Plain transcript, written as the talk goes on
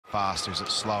faster? Is it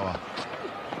slower?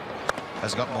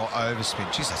 Has got more overspin.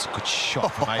 Jeez, that's a good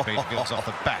shot from AB de Villiers off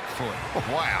the back foot.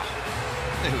 Wow.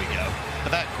 There we go.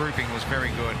 But that grouping was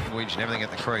very good. Wedge and everything at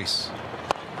the crease.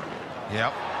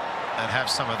 Yep. And have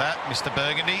some of that, Mr.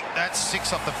 Burgundy. That's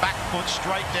 6 off the back foot,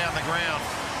 straight down the ground.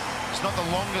 It's not the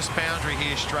longest boundary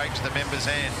here, straight to the member's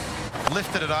end.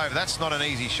 Lifted it over. That's not an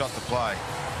easy shot to play.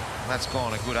 That's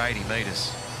gone a good 80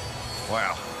 metres.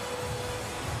 Wow.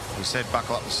 We said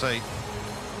buckle up the seat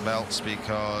belts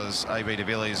because AB de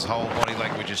Villiers' whole body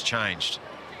language has changed.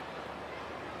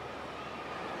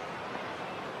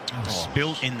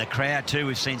 Spilt in the crowd too.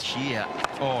 We've seen sheer.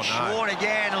 Oh no. Short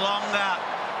again, longer.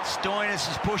 Stoinis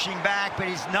is pushing back, but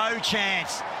he's no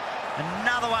chance.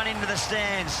 Another one into the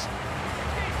stands.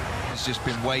 He's just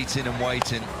been waiting and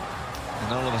waiting,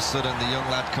 and all of a sudden the young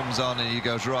lad comes on and he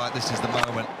goes, right, this is the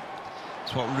moment.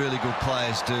 It's what really good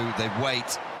players do. They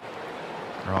wait.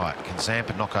 Right, can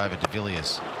Zampa knock over de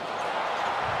Villiers?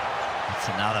 That's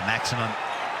another maximum.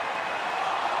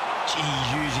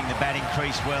 Gee, using the batting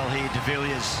crease well here, de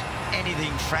Villiers.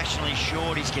 Anything fractionally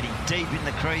short, he's getting deep in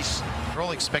the crease. We're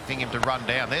all expecting him to run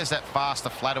down. There's that faster,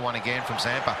 flatter one again from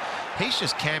Zampa. He's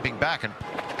just camping back and...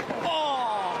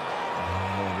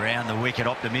 Oh, around the wicket,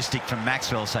 optimistic from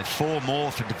Maxwell. So 4 more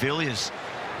for de Villiers.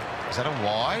 Is that a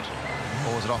wide?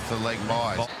 Or was it off the leg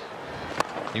wide?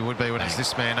 He would be when it's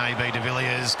this man, AB de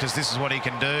Villiers, because this is what he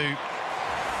can do.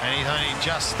 And he's only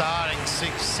just starting.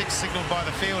 6 signalled by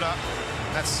the fielder.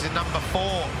 That's number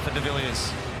 4 for de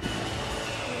Villiers.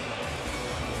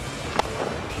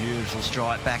 Beautiful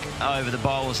strike back over the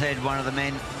bowler's head. One of the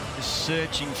men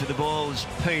searching for the ball is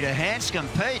Peter Hanscom.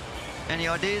 Pete, any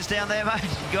ideas down there, mate?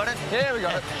 You got it? Yeah, we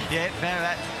got it. Yeah, found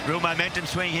that. Real momentum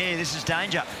swing here. This is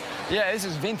danger. Yeah, this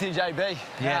is vintage AB.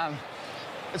 Yeah.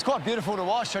 It's quite beautiful to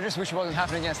watch. I just wish it wasn't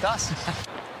happening against us.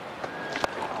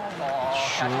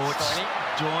 Short.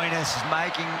 Stoinis is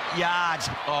making yards.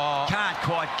 Oh. Can't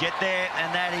quite get there,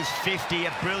 and that is 50.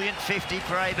 A brilliant 50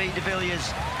 for AB de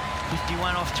Villiers.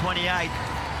 51 off 28.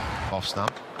 Off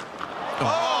stump.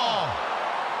 Oh!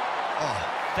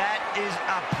 That is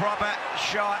a proper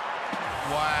shot.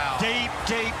 Wow. Deep,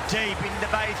 deep, deep into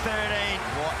Bay 13.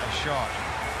 What a shot.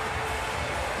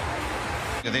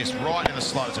 Look at this, right in the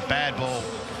slot. It's a bad ball.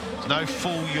 There's no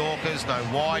full Yorkers, no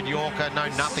wide Yorker, no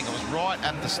nothing. It was right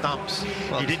at the stumps.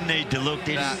 Well, he didn't need to look,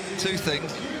 did he? 2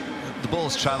 things. The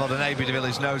ball's travelled and AB de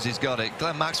Villiers knows he's got it.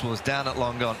 Glenn Maxwell was down at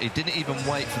long on. He didn't even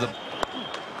wait for the...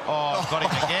 Oh, got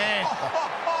him again.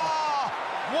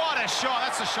 What a shot.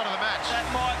 That's the shot of the match. That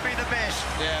might be the best.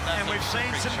 Yeah, and we've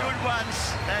seen some good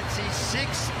ones. That's his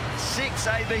 6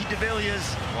 AB de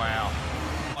Villiers. Wow.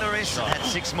 The rest had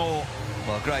 6 more.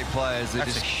 Well, great players.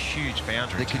 That's a huge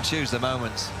boundary. They can choose their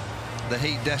moments. The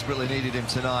Heat desperately needed him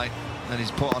tonight, and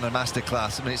he's put on a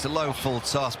masterclass. I mean, it's a low full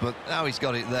toss, but now he's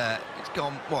got it there. It's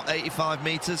gone, what, 85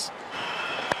 metres?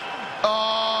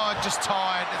 Oh, just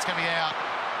tired. It's going to be out.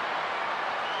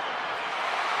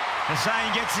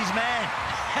 Hussain gets his man.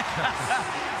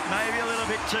 Maybe a little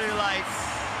bit too late.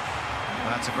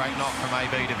 Well, that's a great knock from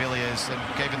AB de Villiers and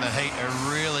giving the Heat a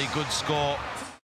really good score.